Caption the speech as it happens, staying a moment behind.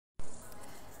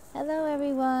Hello,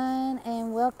 everyone,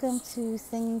 and welcome to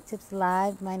Singing Tips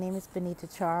Live. My name is Benita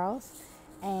Charles,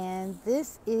 and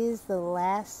this is the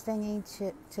last Singing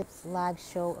Tips Live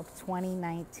show of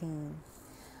 2019.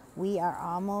 We are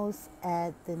almost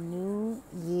at the new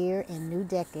year and new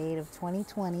decade of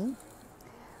 2020,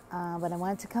 but I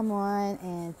wanted to come on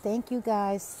and thank you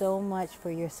guys so much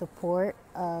for your support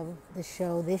of the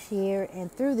show this year and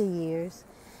through the years,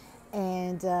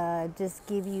 and just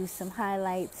give you some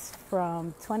highlights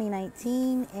from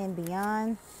 2019 and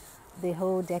beyond the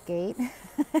whole decade.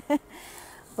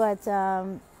 But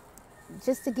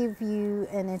just to give you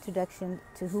an introduction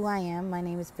to who I am, my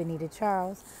name is Benita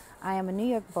Charles. I am a New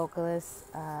York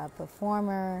vocalist,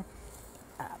 performer,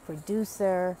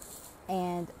 producer,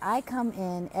 and I come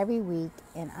in every week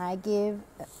and I give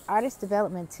artist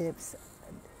development tips.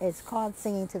 It's called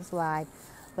Singing Tips Live,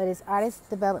 but it's artist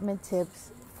development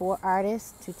tips for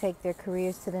artists to take their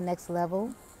careers to the next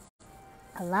level.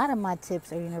 A lot of my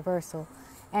tips are universal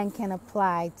and can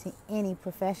apply to any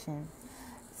profession.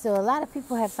 So a lot of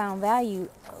people have found value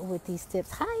with these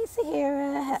tips. Hi,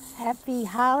 Sahara. Happy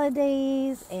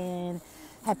holidays and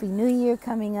Happy New Year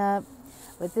coming up.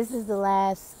 But this is the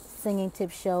last Singing Tip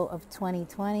show of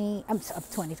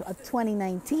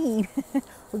 2019.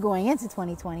 We're going into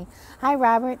 2020. Hi,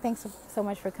 Robert. Thanks so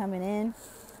much for coming in.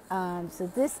 So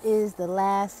this is the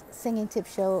last Singing Tip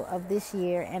show of this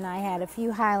year, and I had a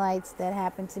few highlights that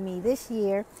happened to me this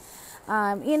year.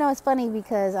 It's funny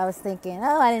because I was thinking,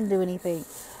 I didn't do anything.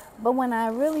 But when I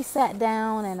really sat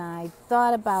down and I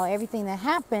thought about everything that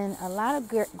happened, a lot of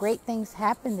great things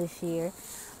happened this year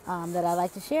that I'd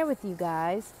like to share with you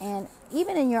guys. And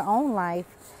even in your own life,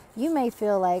 you may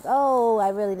feel like, I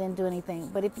really didn't do anything.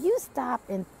 But if you stop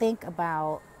and think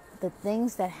about the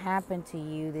things that happened to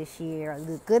you this year,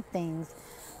 the good things,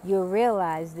 you'll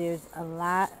realize there's a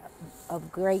lot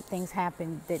of great things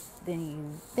happen than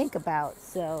you think about.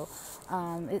 So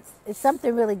it's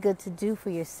something really good to do for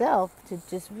yourself, to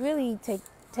just really take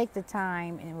the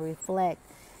time and reflect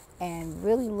and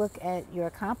really look at your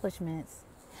accomplishments.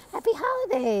 Happy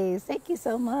holidays! Thank you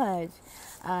so much.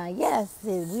 Yes,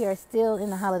 we are still in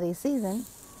the holiday season.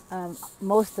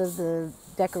 Most of the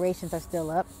decorations are still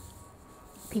up.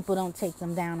 People don't take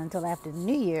them down until after the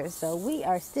New Year, so we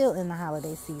are still in the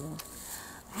holiday season.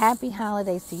 Happy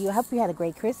holidays to you. I hope you had a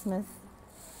great Christmas.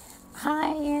 Hi,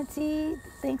 Auntie.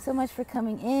 Thanks so much for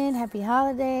coming in. Happy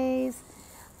holidays.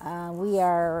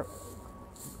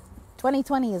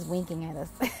 2020 is winking at us,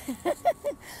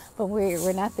 but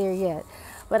we're not there yet.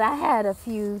 But I had a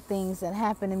few things that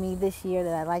happened to me this year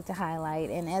that I'd like to highlight.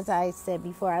 And as I said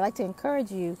before, I'd like to encourage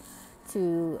you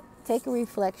to take a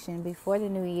reflection before the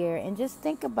new year and just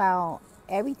think about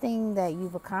everything that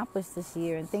you've accomplished this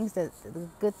year and the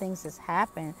good things that's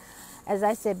happened. As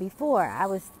I said before, I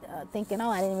was thinking,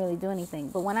 I didn't really do anything.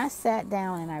 But when I sat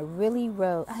down and I really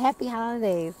wrote, Happy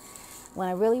Holidays, when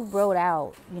I really wrote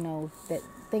out, that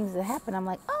things that happened, I'm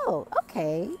like,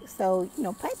 okay. So,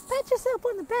 pat yourself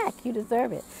on the back. You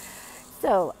deserve it.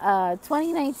 So,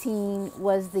 2019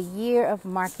 was the year of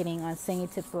marketing on Singing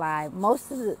Tips Live.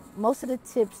 Most of the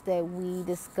tips that we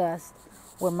discussed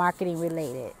were marketing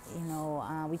related.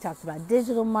 We talked about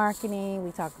digital marketing.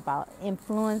 We talked about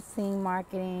influencing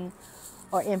marketing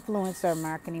or influencer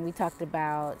marketing. We talked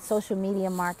about social media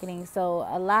marketing. So,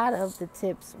 a lot of the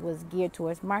tips was geared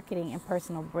towards marketing and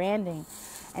personal branding.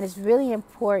 And it's really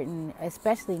important,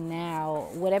 especially now,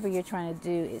 whatever you're trying to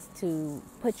do is to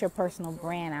put your personal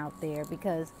brand out there,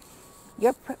 because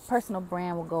your personal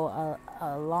brand will go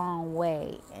a long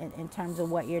way in terms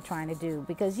of what you're trying to do.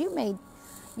 Because you may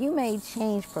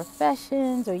change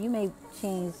professions or you may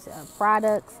change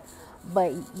products,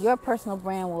 but your personal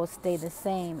brand will stay the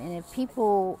same. And if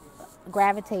people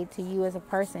gravitate to you as a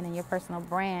person and your personal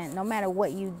brand, no matter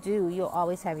what you do, you'll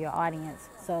always have your audience.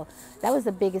 So that was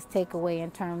the biggest takeaway in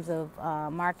terms of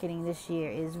marketing this year,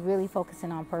 is really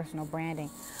focusing on personal branding.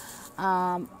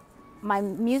 My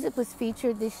music was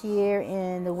featured this year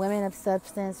in the Women of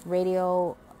Substance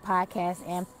radio podcast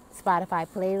and Spotify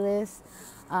playlist.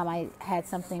 I had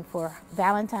something for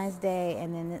Valentine's Day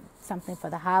and then something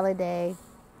for the holiday.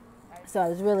 So I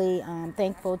was really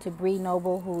thankful to Bree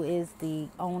Noble, who is the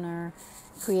owner,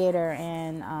 creator,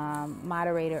 and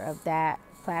moderator of that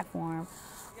platform.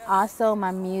 Also,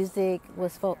 my music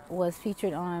was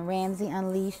featured on Ramsey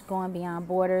Unleashed, Going Beyond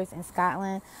Borders in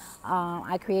Scotland.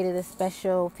 I created a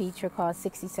special feature called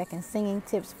 60-Second Singing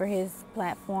Tips for his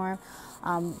platform.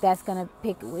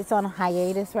 It's on a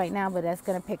hiatus right now, but that's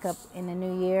going to pick up in the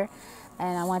new year.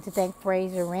 And I want to thank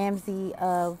Fraser Ramsey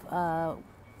of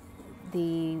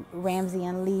the Ramsey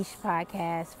Unleashed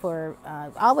podcast for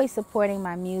always supporting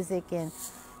my music and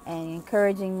and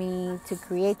encouraging me to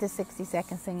create the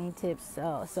 60-second singing tips.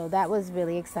 So that was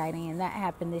really exciting, and that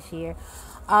happened this year.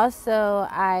 Also,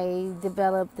 I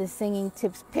developed the singing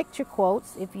tips picture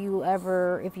quotes. If you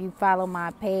follow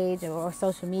my page or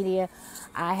social media,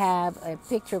 I have a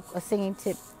singing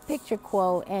tip picture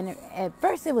quote, and at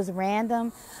first it was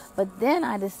random, but then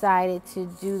I decided to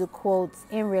do the quotes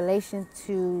in relation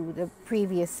to the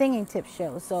previous singing tip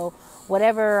show. So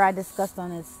whatever I discussed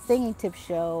on the singing tip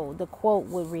show, the quote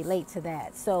would relate to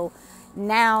that. So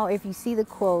now if you see the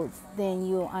quotes, then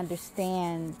you'll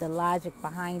understand the logic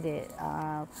behind it.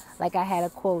 Like I had a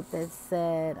quote that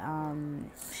said,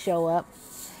 show up,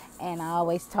 and I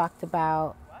always talked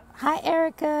about, hi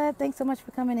Erica, thanks so much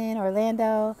for coming in,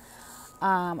 Orlando.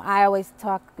 I always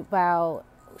talk about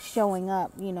showing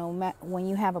up, when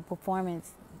you have a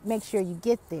performance, make sure you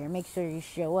get there, make sure you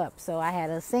show up. So I had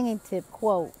a singing tip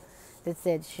quote that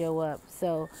said show up.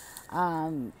 So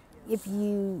if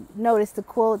you notice the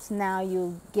quotes now,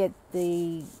 you'll get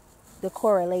the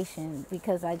correlation,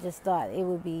 because I just thought it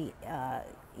would be,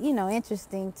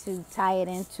 interesting to tie it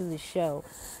into the show.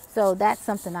 So that's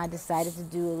something I decided to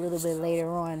do a little bit later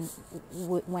on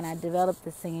when I developed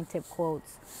the singing tip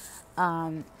quotes.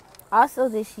 Also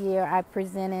this year I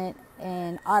presented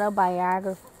an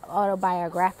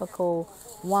autobiographical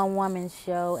one-woman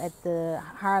show at the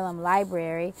Harlem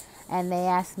Library, and they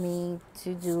asked me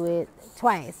to do it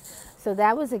twice. So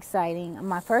that was exciting.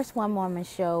 My first one-woman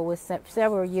show was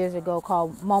several years ago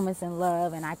called Moments in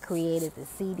Love, and I created the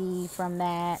CD from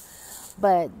that.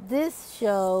 But this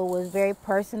show was very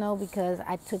personal because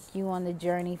I took you on the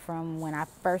journey from when I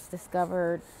first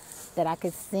discovered that I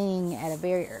could sing at a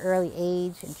very early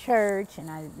age in church, and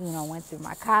I, went through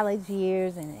my college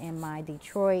years and my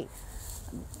Detroit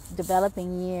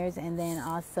developing years, and then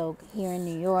also here in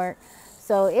New York.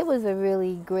 So it was a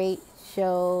really great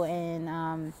show,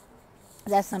 and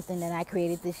that's something that I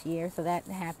created this year. So that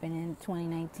happened in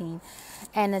 2019,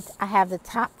 and I have the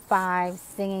top 5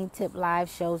 singing tip live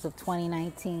shows of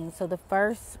 2019. So the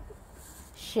first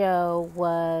show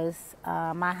was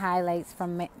my highlights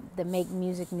from the Make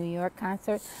Music New York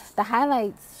concert. The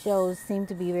highlights shows seem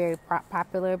to be very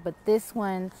popular, but this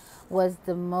one was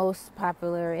the most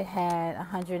popular. It had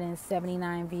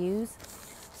 179 views.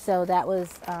 So that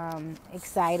was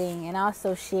exciting, and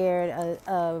also shared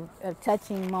a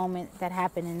touching moment that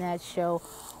happened in that show,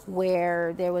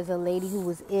 where there was a lady who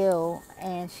was ill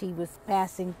and she was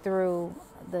passing through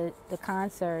the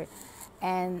concert,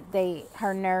 and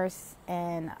her nurse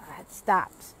and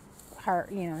stopped her,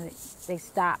 they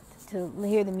stopped to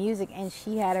hear the music, and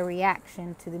she had a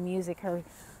reaction to the music.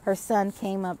 Her son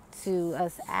came up to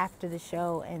us after the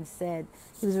show and said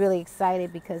he was really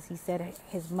excited because he said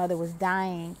his mother was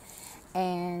dying,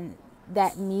 and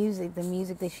that music, the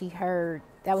music that she heard,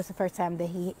 that was the first time that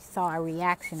he saw a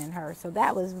reaction in her. So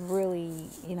that was really,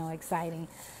 exciting.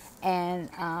 And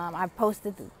I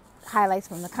posted the highlights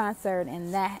from the concert,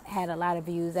 and that had a lot of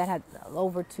views. That had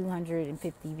over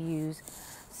 250 views.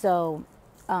 So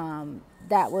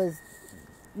that was,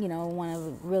 one of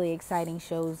the really exciting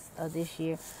shows of this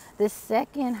year. The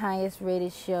second highest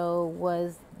rated show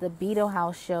was the Beto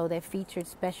House show that featured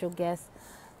special guest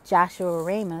Joshua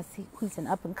Ramos. He's an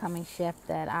up-and-coming chef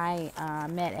that I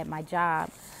met at my job,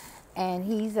 and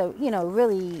he's a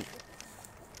really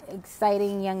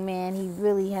exciting young man. He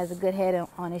really has a good head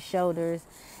on his shoulders,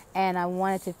 and I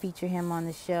wanted to feature him on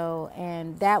the show,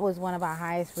 and that was one of our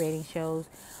highest rating shows.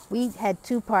 We had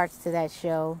 2 parts to that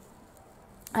show.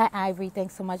 Hi, Ivory.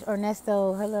 Thanks so much.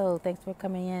 Ernesto, hello. Thanks for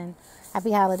coming in.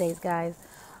 Happy holidays, guys.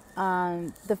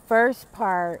 The first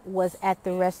part was at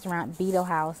the restaurant Beto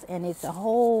House, and it's a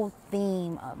whole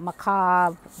theme, a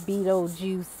macabre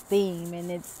Beetlejuice theme, and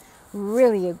it's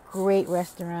really a great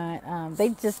restaurant. They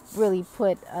just really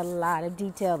put a lot of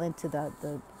detail into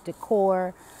the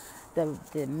decor,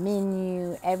 the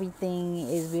menu. Everything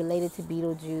is related to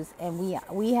Beetlejuice, and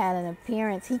we had an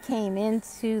appearance. He came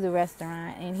into the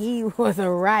restaurant, and he was a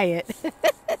riot.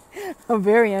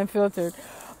 Very unfiltered,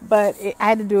 but I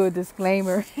had to do a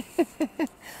disclaimer.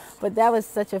 But that was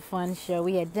such a fun show.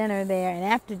 We had dinner there, and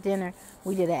after dinner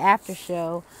we did an after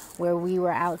show where we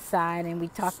were outside and we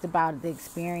talked about the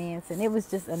experience, and it was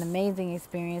just an amazing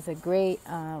experience.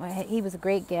 He was a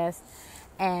great guest,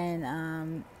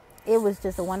 and it was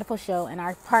just a wonderful show. And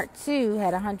our part 2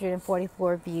 had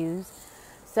 144 views.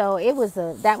 So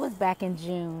that was back in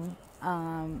June.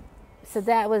 So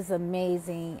that was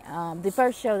amazing. The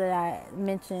first show that I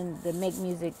mentioned, the Make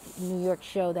Music New York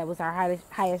show, that was our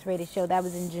highest rated show, that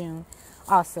was in June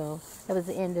also. That was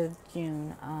the end of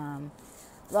June.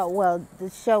 Well, the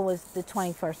show was the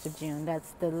 21st of June.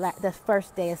 That's the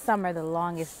first day of summer, the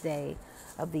longest day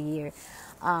of the year.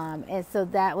 And so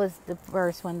that was the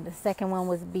first one. The second one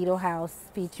was Beetle House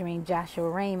featuring Joshua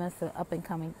Ramos, an up and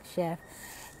coming chef.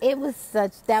 It was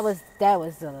that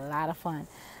was a lot of fun.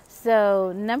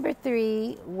 So number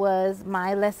 3 was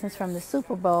my lessons from the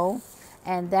Super Bowl,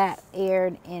 and that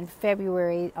aired in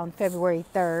February, on February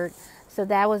 3rd. So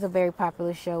that was a very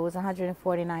popular show. It was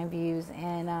 149 views,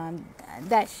 and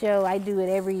that show, I do it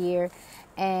every year.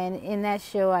 And in that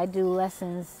show, I do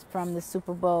lessons from the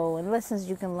Super Bowl and lessons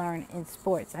you can learn in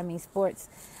sports. I mean, sports,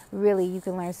 really, you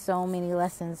can learn so many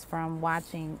lessons from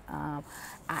watching.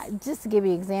 Just to give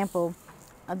you an example,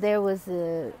 there was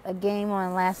a game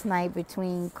on last night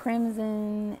between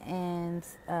Crimson and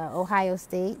Ohio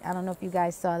State. I don't know if you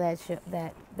guys saw that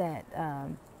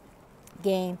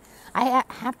game. I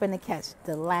happened to catch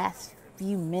the last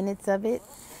few minutes of it,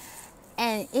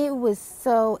 and it was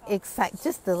so exciting.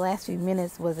 Just the last few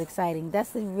minutes was exciting. That's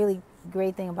the really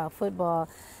great thing about football.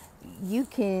 You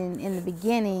can, in the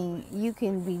beginning, you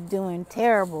can be doing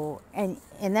terrible, and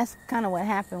that's kind of what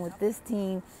happened with this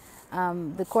team.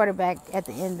 The quarterback at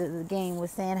the end of the game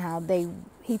was saying how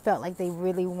he felt like they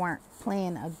really weren't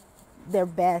playing their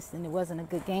best, and it wasn't a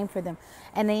good game for them.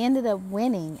 And they ended up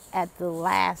winning at the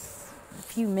last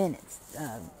few minutes,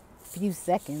 few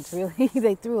seconds, really.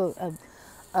 They threw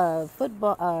a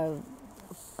football,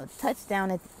 a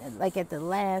touchdown at the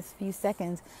last few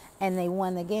seconds, and they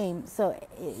won the game. So,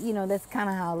 that's kind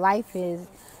of how life is.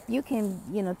 You can,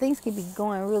 things can be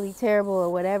going really terrible or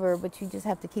whatever, but you just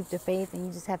have to keep the faith, and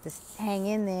you just have to hang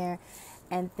in there,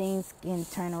 and things can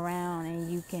turn around, and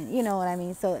you can, you know what I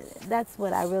mean? So that's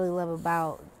what I really love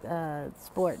about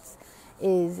sports,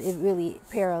 is it really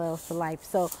parallels to life.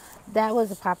 So that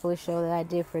was a popular show that I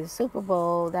did for the Super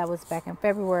Bowl. That was back in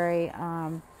February.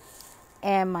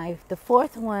 And the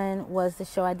fourth one was the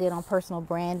show I did on personal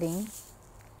branding,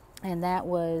 and that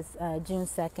was June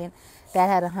 2nd. That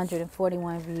had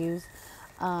 141 views.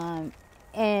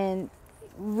 And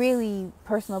really,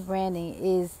 personal branding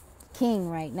is king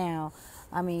right now.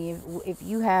 I mean, if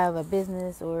you have a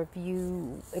business, or if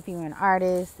you're an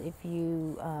artist, if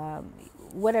you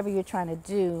whatever you're trying to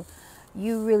do,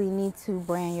 you really need to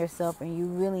brand yourself, and you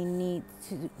really need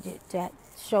to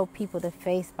show people the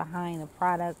face behind the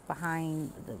product,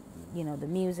 behind the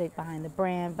music, behind the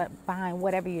brand, but behind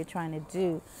whatever you're trying to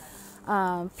do.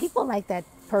 People like that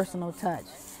personal touch,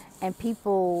 and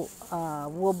people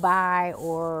will buy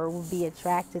or will be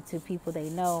attracted to people they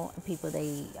know and people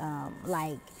they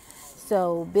like.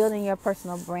 So building your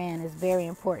personal brand is very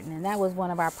important, and that was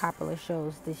one of our popular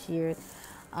shows this year.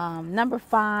 Number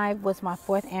 5 was my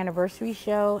 4th anniversary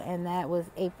show, and that was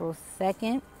April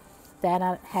 2nd.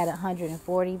 That had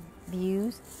 140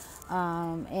 views.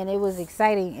 And it was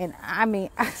exciting. And I mean,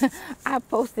 I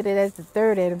posted it as the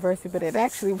 3rd anniversary, but it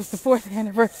actually was the 4th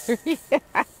anniversary.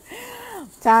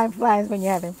 Time flies when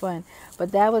you're having fun.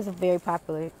 But that was a very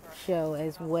popular show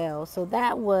as well. So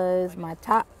that was my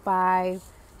top 5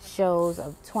 shows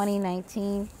of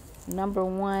 2019. Number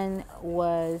 1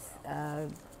 was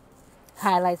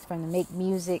highlights from the Make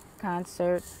Music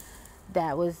concert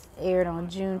that was aired on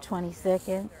June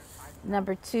 22nd.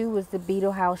 Number 2 was the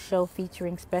Beetle House show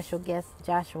featuring special guest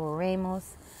Joshua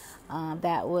Ramos.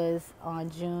 That was on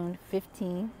June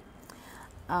 15th.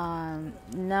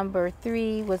 Number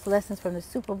 3 was Lessons from the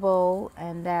Super Bowl,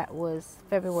 and that was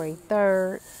February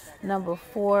 3rd. Number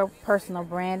 4, Personal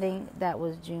Branding, that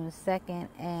was June 2nd.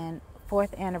 And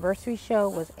 4th anniversary show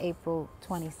was April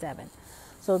 27th.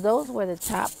 So those were the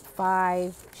top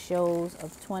 5 shows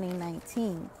of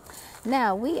 2019.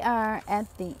 Now, we are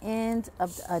at the end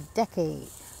of a decade.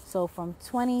 So from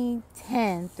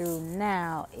 2010 through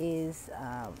now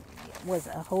was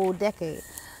a whole decade.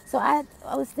 So I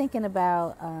was thinking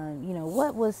about,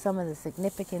 what was some of the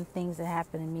significant things that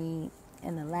happened to me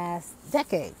in the last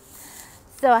decade.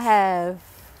 So I have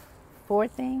 4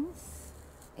 things.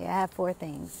 Yeah, I have 4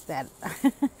 things that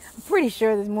I'm pretty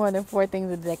sure there's more than 4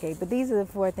 things a decade, but these are the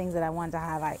 4 things that I wanted to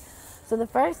highlight. So the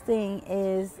first thing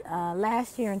is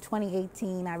last year in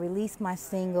 2018, I released my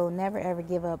single "Never Ever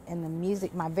Give Up" in the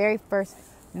music, my very first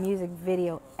music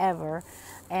video ever,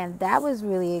 and that was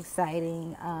really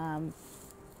exciting.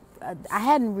 I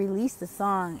hadn't released a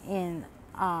song in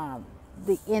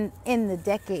the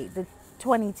decade, the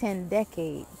 2010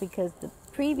 decade, because the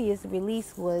previous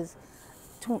release was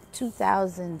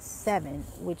 2007,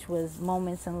 which was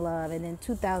Moments in Love, and in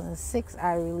 2006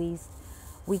 I released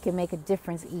We Can Make a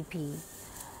Difference EP.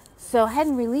 So I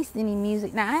hadn't released any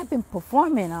music. Now, I had been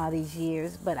performing all these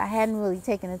years, but I hadn't really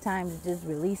taken the time to just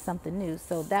release something new.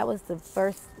 So that was the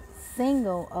first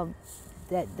single of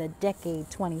the decade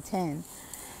 2010.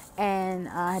 and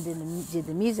I did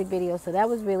the music video, so that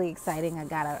was really exciting. I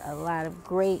got a lot of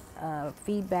great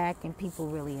feedback, and people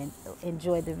really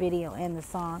enjoyed the video and the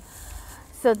song.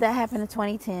 So that happened in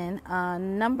 2010.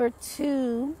 Number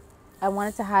 2, I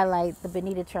wanted to highlight the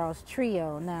Benita Charles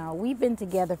trio. Now, we've been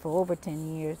together for over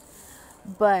 10 years,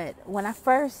 but when I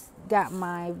first got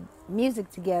my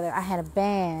music together, I had a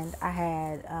band. I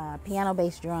had piano,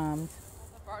 bass, drums,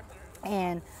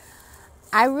 and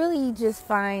I really just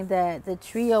find that the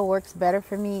trio works better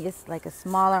for me. It's like a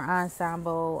smaller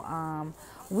ensemble.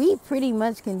 We pretty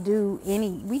much can do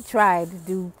we try to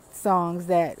do songs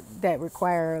that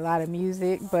require a lot of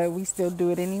music, but we still do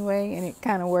it anyway, and it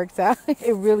kind of works out.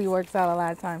 It really works out a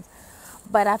lot of times.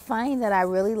 But I find that I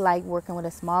really like working with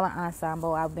a smaller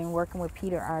ensemble. I've been working with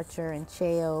Peter Archer and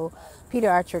Cheo. Peter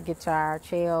Archer guitar,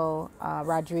 Cheo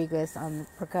Rodriguez on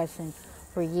percussion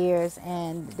for years,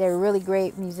 and they're really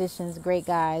great musicians, great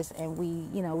guys, and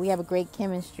we have a great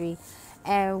chemistry,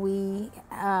 and we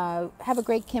have a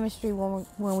great chemistry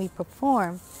when we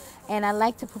perform. And I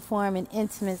like to perform in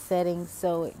intimate settings,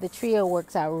 so the trio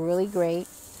works out really great.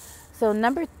 So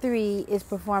number 3 is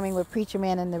performing with Preacher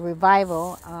Man and the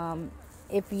Revival.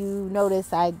 If you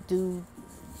notice, I do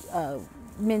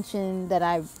mention that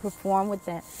I perform with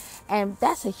that, and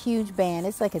that's a huge band.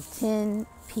 It's like a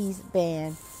 10-piece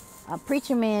band.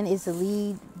 Preacher Man is the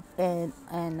lead and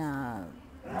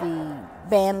the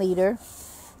band leader,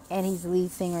 and he's the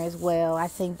lead singer as well. I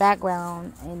sing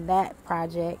background in that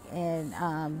project, and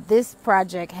this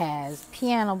project has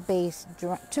piano, bass,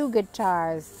 2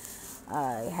 guitars,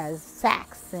 it has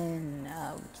sax and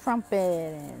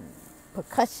trumpet and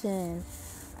percussion,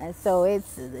 and so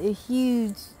it's a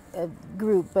huge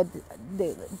group, but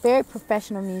they're very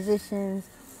professional musicians.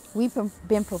 We've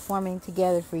been performing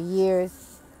together for years.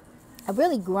 I've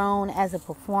really grown as a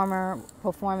performer,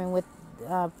 performing with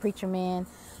Preacher Man.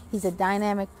 He's a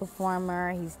dynamic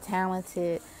performer. He's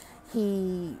talented.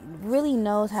 He really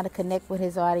knows how to connect with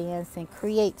his audience and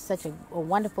create such a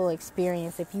wonderful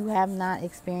experience. If you have not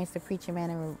experienced the Preacher Man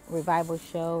and Revival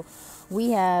show,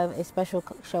 we have a special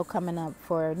show coming up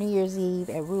for New Year's Eve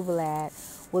at Rubalad.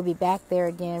 We'll be back there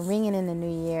again, ringing in the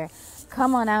new year.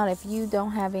 Come on out if you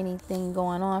don't have anything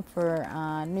going on for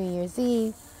New Year's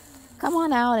Eve. Come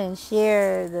on out and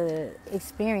share the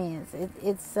experience.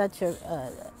 It's such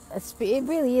it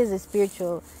really is a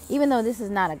spiritual, even though this is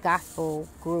not a gospel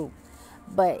group,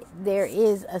 but there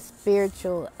is a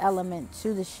spiritual element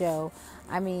to the show.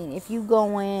 I mean, if you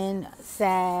go in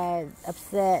sad,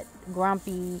 upset,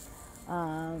 grumpy,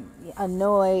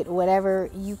 annoyed,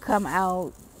 whatever, you come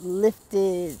out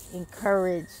lifted,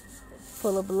 encouraged,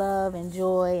 full of love and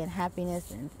joy and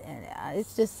happiness, and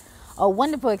it's just a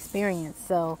wonderful experience.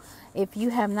 So if you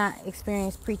have not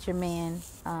experienced Preacher Man,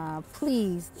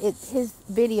 please, his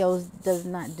videos does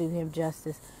not do him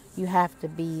justice. You have to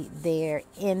be there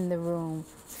in the room,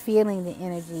 feeling the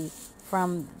energy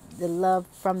from the love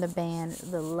from the band,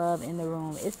 the love in the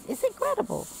room. It's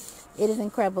incredible. It is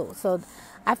incredible. So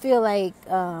I feel like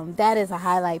that is a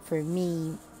highlight for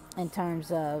me in terms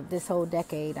of this whole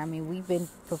decade. I mean, we've been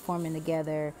performing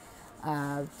together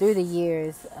through the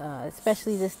years,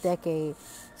 especially this decade.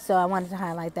 So I wanted to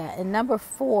highlight that. And number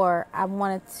 4, I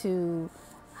wanted to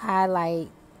highlight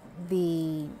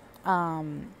the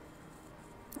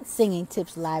Singing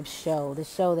Tips Live show, the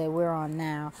show that we're on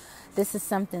now. This is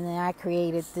something that I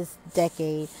created this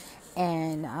decade.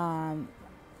 And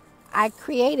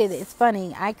it's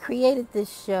funny, I created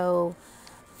this show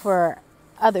for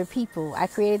other people. I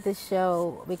created this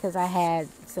show because I had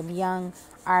some young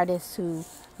artists who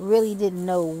really didn't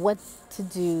know what to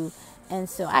do, and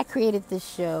so I created this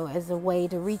show as a way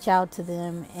to reach out to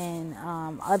them and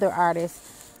other artists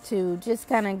to just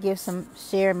kind of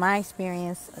share my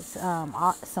experience,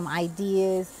 some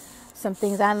ideas, some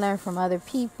things I learned from other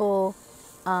people,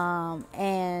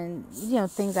 and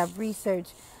things I've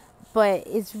researched. But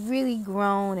it's really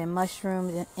grown and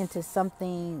mushroomed into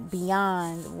something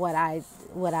beyond what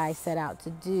I set out to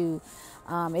do.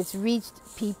 It's reached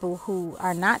people who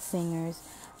are not singers,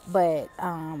 but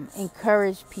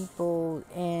encourage people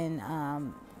and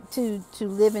to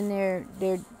live in their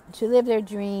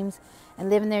dreams and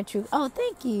live in their truth. Oh,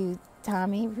 thank you,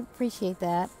 Tommy. Appreciate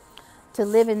that. To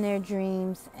live in their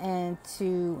dreams and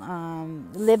to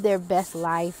live their best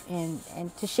life and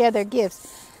to share their gifts.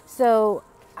 So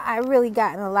I really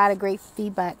gotten a lot of great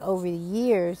feedback over the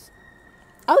years.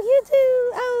 Oh, you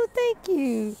too? Oh, thank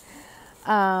you.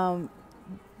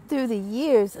 Through the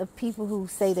years of people who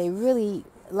say they really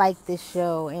like this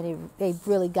show and they've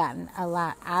really gotten a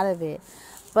lot out of it.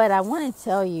 But I want to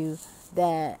tell you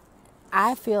that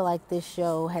I feel like this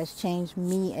show has changed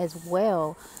me as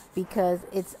well. because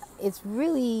it's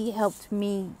really helped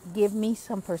me give me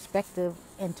some perspective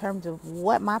in terms of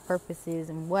what my purpose is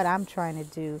and what I'm trying to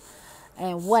do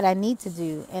and what I need to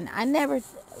do. And I never,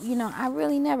 I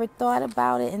really never thought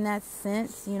about it in that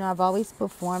sense. I've always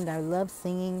performed. I love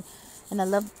singing and I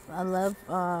love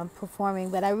performing,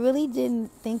 but I really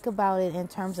didn't think about it in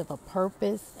terms of a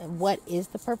purpose and what is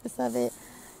the purpose of it.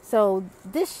 So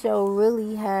this show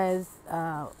really has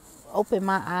opened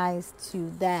my eyes to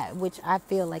that, which I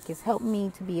feel like has helped me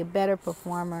to be a better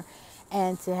performer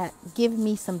and to give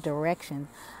me some direction.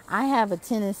 I have a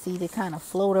tendency to kind of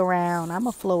float around. I'm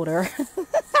a floater.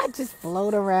 I just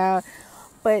float around.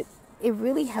 But it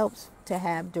really helps to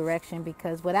have direction,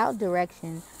 because without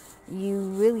direction, you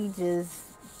really just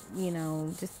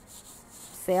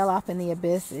sail off in the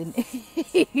abyss and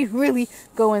you really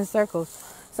go in circles.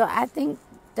 So I think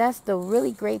that's the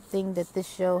really great thing that this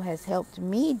show has helped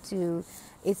me do,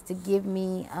 is to give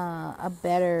me a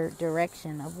better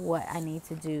direction of what I need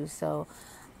to do. So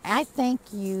I thank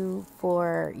you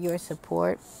for your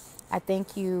support. I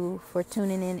thank you for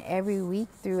tuning in every week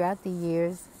throughout the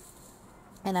years.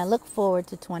 And I look forward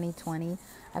to 2020.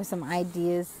 I have some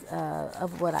ideas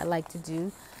of what I like to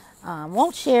do.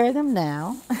 Won't share them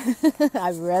now.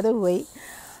 I'd rather wait.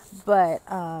 But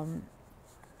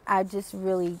I just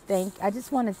want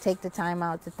to take the time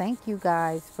out to thank you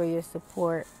guys for your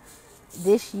support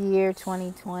this year,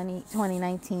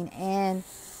 2019, and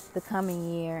the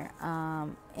coming year.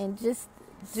 And just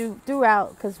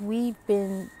throughout, because we've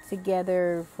been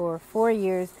together for 4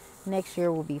 years. Next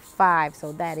year will be 5.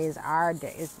 So that is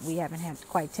we haven't had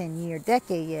quite 10-year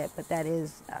decade yet, but that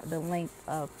is the length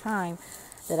of time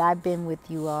that I've been with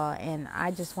you all. And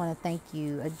I just want to thank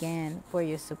you again for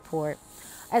your support.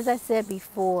 As I said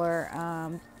before,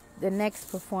 the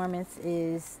next performance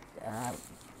is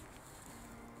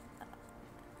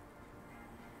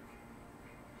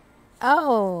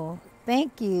oh,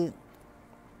 thank you.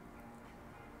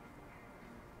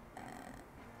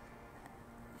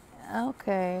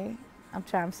 Okay.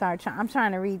 I'm sorry. I'm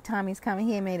trying to read Tommy's comment.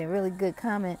 He made a really good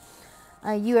comment.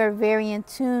 You are very in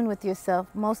tune with yourself.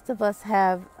 Most of us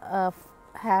have a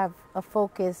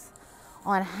focus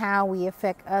on how we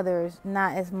affect others,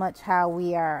 not as much how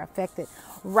we are affected.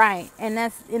 Right. And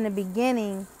that's, in the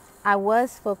beginning, I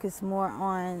was focused more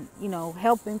on,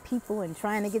 helping people and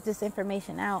trying to get this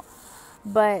information out.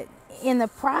 But in the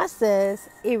process,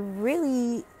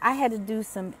 I had to do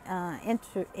some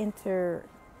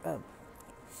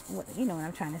you know what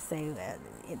I'm trying to say,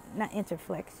 not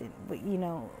interflexion, but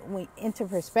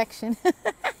interperspection.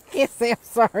 I can't say, I'm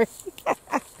sorry.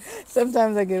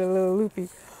 Sometimes I get a little loopy,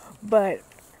 but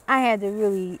I had to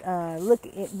really look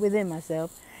within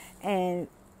myself and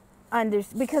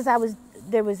because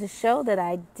there was a show that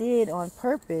I did on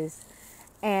purpose,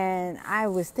 and I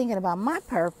was thinking about my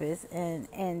purpose, and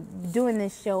doing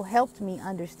this show helped me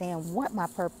understand what my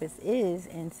purpose is.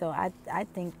 And so I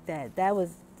think that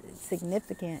was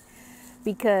significant,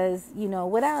 because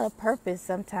without a purpose,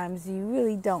 sometimes you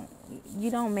really don't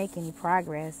make any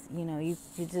progress.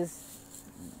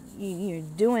 You're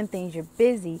doing things, you're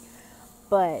busy,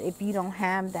 but if you don't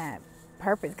have that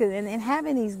purpose, and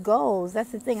having these goals,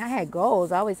 that's the thing. I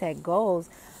always had goals,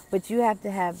 but you have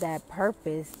to have that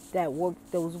purpose,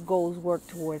 those goals work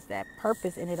towards that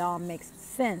purpose, and it all makes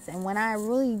sense. And when I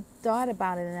really thought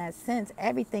about it in that sense,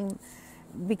 everything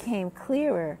became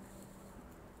clearer.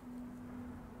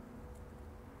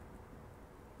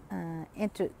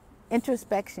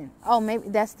 Introspection. Oh, maybe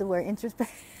that's the word,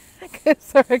 introspection.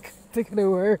 Sorry, I couldn't think of the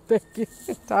word. Thank you,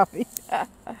 Tommy.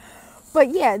 But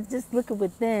yeah, just looking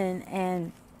within.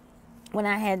 And when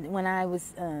I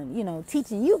was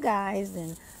teaching you guys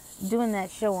and doing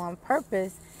that show on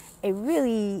purpose, it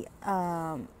really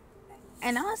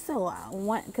and also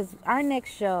because our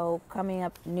next show coming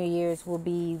up New Year's will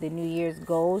be the New Year's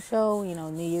goals show.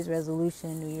 New Year's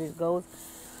resolution, New Year's goals.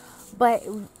 But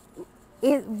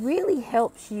it really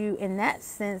helps you in that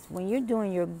sense when you're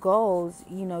doing your goals.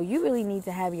 You really need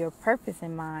to have your purpose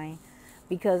in mind,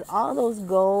 because all those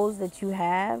goals that you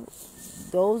have,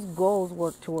 those goals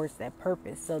work towards that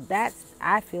purpose. So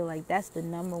I feel like that's the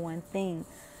number one thing,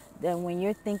 that when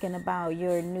you're thinking about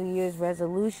your New Year's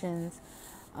resolutions,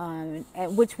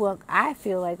 which I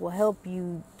feel like will help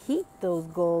you keep those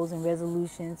goals and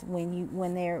resolutions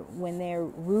when they're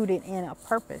rooted in a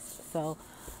purpose. So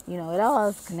it all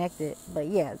is connected. But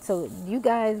yeah, so you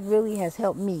guys really has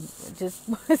helped me. Just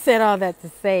said all that to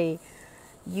say,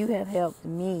 you have helped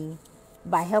me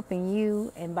by helping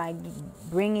you, and by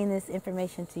bringing this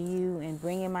information to you and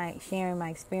sharing my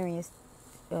experience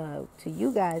to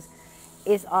you guys.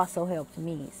 It's also helped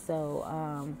me. So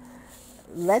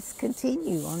let's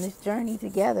continue on this journey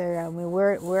together. I mean,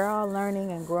 we're all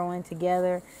learning and growing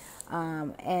together,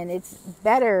 and it's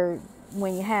better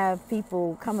when you have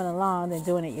people coming along than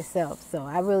doing it yourself. So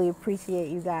I really appreciate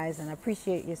you guys, and I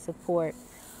appreciate your support.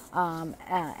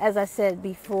 As I said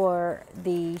before,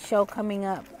 the show coming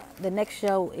up, the next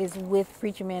show is with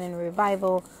Preacher Man in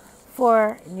Revival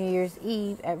for New Year's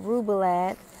Eve at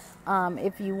Rubalad.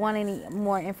 If you want any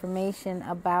more information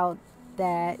about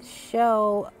that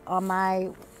show, on my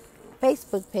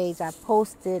Facebook page, I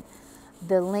posted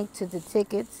the link to the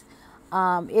tickets.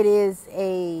 It is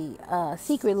a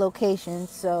secret location,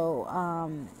 so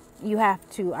you have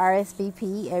to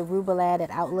RSVP at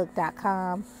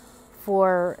rubalad@outlook.com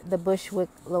for the Bushwick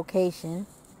location.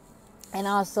 And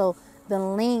also the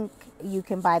link, you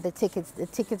can buy the tickets. The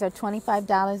tickets are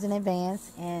 $25 in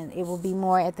advance, and it will be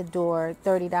more at the door,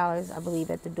 $30, I believe,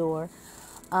 at the door.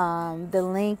 The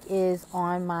link is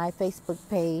on my Facebook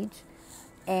page,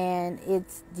 and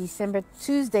it's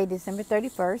Tuesday, December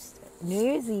 31st, New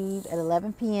Year's Eve at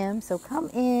 11 p.m. So come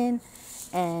in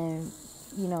and,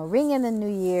 ring in the new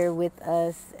year with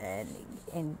us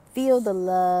and feel the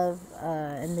love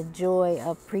and the joy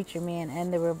of Preacher Man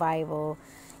and the revival.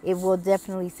 It will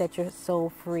definitely set your soul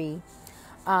free.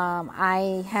 That's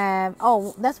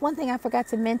one thing I forgot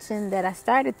to mention that I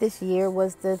started this year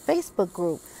was the Facebook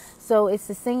group. So it's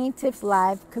the Singing Tips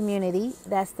Live community.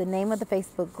 That's the name of the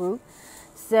Facebook group.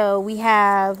 So we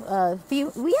have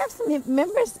some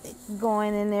members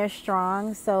going in there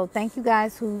strong. So thank you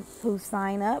guys who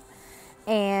sign up,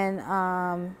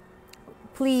 and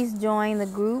please join the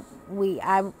group.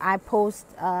 I post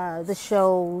the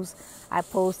shows. I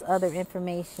post other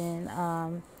information,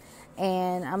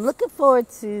 and I'm looking forward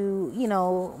to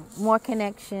more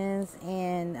connections,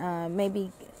 and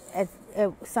maybe at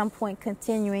some point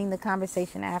continuing the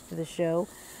conversation after the show.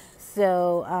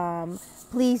 So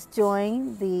please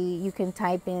join you can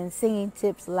type in Singing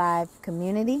Tips Live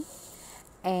community,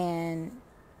 and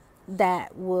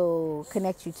that will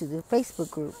connect you to the Facebook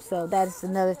group. So that is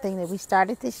another thing that we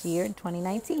started this year in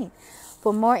 2019.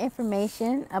 For more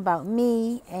information about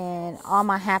me and all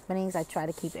my happenings, I try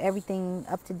to keep everything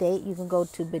up to date. You can go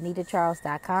to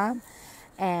benitacharles.com.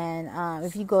 And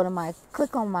if you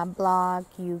click on my blog,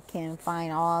 you can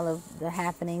find all of the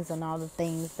happenings and all the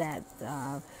things that,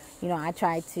 I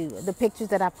try to, the pictures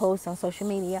that I post on social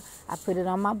media, I put it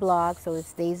on my blog so it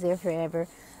stays there forever.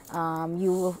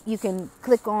 You can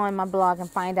click on my blog and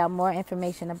find out more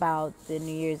information about the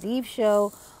New Year's Eve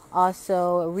show.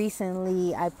 Also,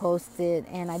 recently I posted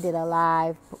and I did a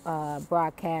live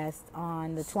broadcast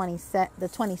on the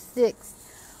 26th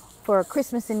for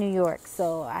Christmas in New York.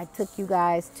 So I took you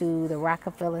guys to the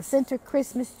Rockefeller Center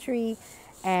Christmas tree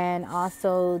and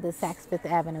also the Saks Fifth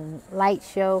Avenue light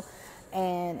show.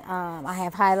 And I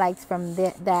have highlights from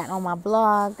that on my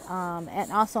blog,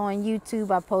 and also on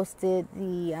YouTube. I posted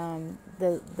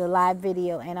the live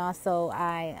video, and also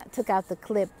I took out the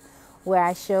clip where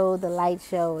I showed the light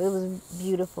show. It was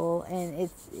beautiful, and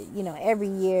it's every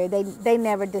year they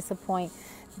never disappoint.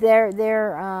 Their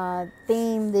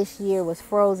theme this year was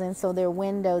Frozen, so their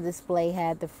window display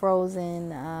had the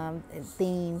Frozen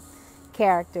theme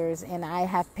characters, and I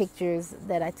have pictures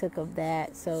that I took of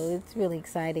that, so it's really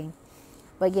exciting.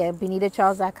 But yeah,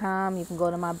 benitacharles.com, you can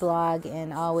go to my blog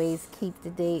and always keep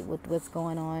the date with what's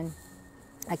going on.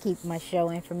 I keep my show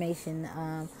information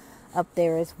up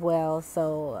there as well,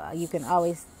 so you can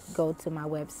always go to my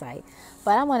website.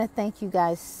 But I want to thank you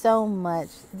guys so much.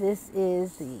 This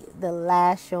is the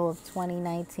last show of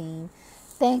 2019.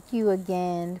 Thank you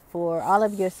again for all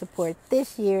of your support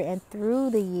this year and through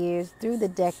the years, through the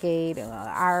decade.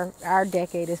 Our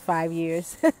decade is 5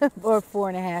 years or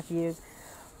 4.5 years.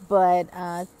 But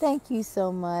thank you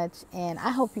so much, and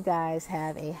I hope you guys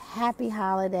have a happy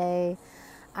holiday.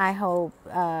 I hope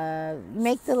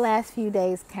make the last few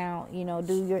days count.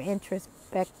 Do your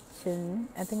introspection.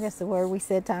 I think that's the word we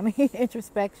said, Tommy.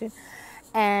 Introspection,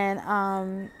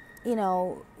 and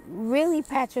really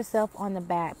pat yourself on the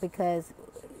back, because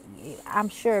I'm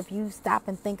sure if you stop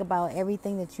and think about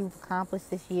everything that you've accomplished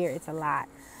this year, it's a lot,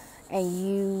 and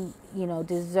you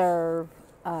deserve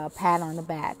pat on the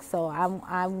back. So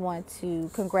I want to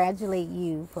congratulate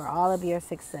you for all of your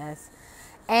success,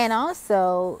 and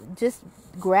also just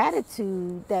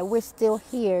gratitude that we're still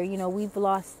here. We've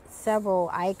lost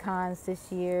several icons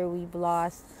this year. We've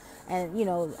lost, and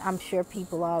I'm sure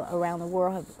people all around the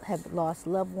world have lost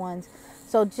loved ones.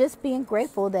 So just being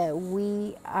grateful that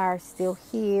we are still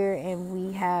here and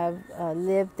we have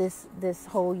lived this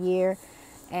whole year.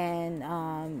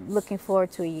 And looking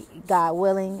forward to, God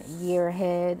willing, a year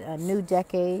ahead, a new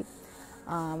decade.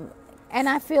 And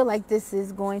I feel like this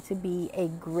is going to be a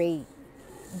great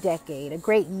decade, a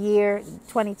great year.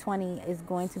 2020 is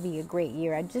going to be a great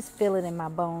year. I just feel it in my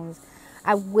bones.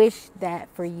 I wish that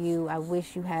for you. I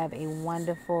wish you have a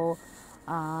wonderful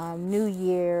new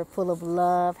year full of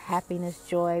love, happiness,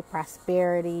 joy,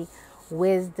 prosperity,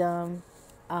 wisdom.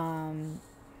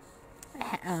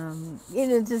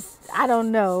 Just, I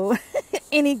don't know,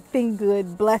 anything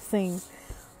good, blessings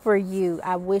for you.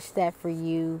 I wish that for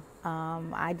you.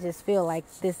 I just feel like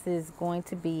this is going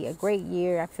to be a great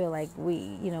year. I feel like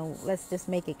let's just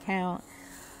make it count.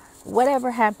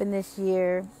 Whatever happened this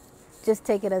year, just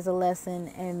take it as a lesson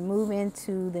and move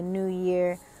into the new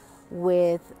year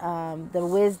with the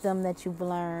wisdom that you've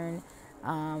learned,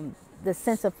 the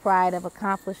sense of pride of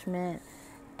accomplishment,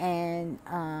 and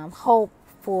hope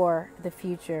for the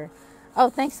future.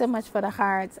 Oh, thanks so much for the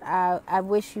hearts. I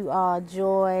wish you all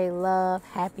joy, love,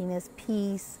 happiness,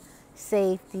 peace,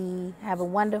 safety. Have a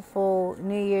wonderful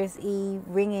New Year's Eve,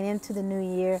 ringing into the new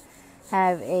year.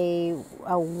 Have a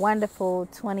wonderful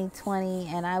 2020,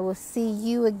 and I will see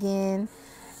you again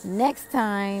next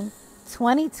time,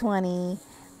 2020,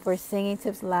 for Singing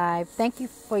Tips Live. Thank you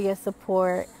for your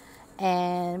support,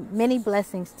 and many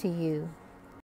blessings to you.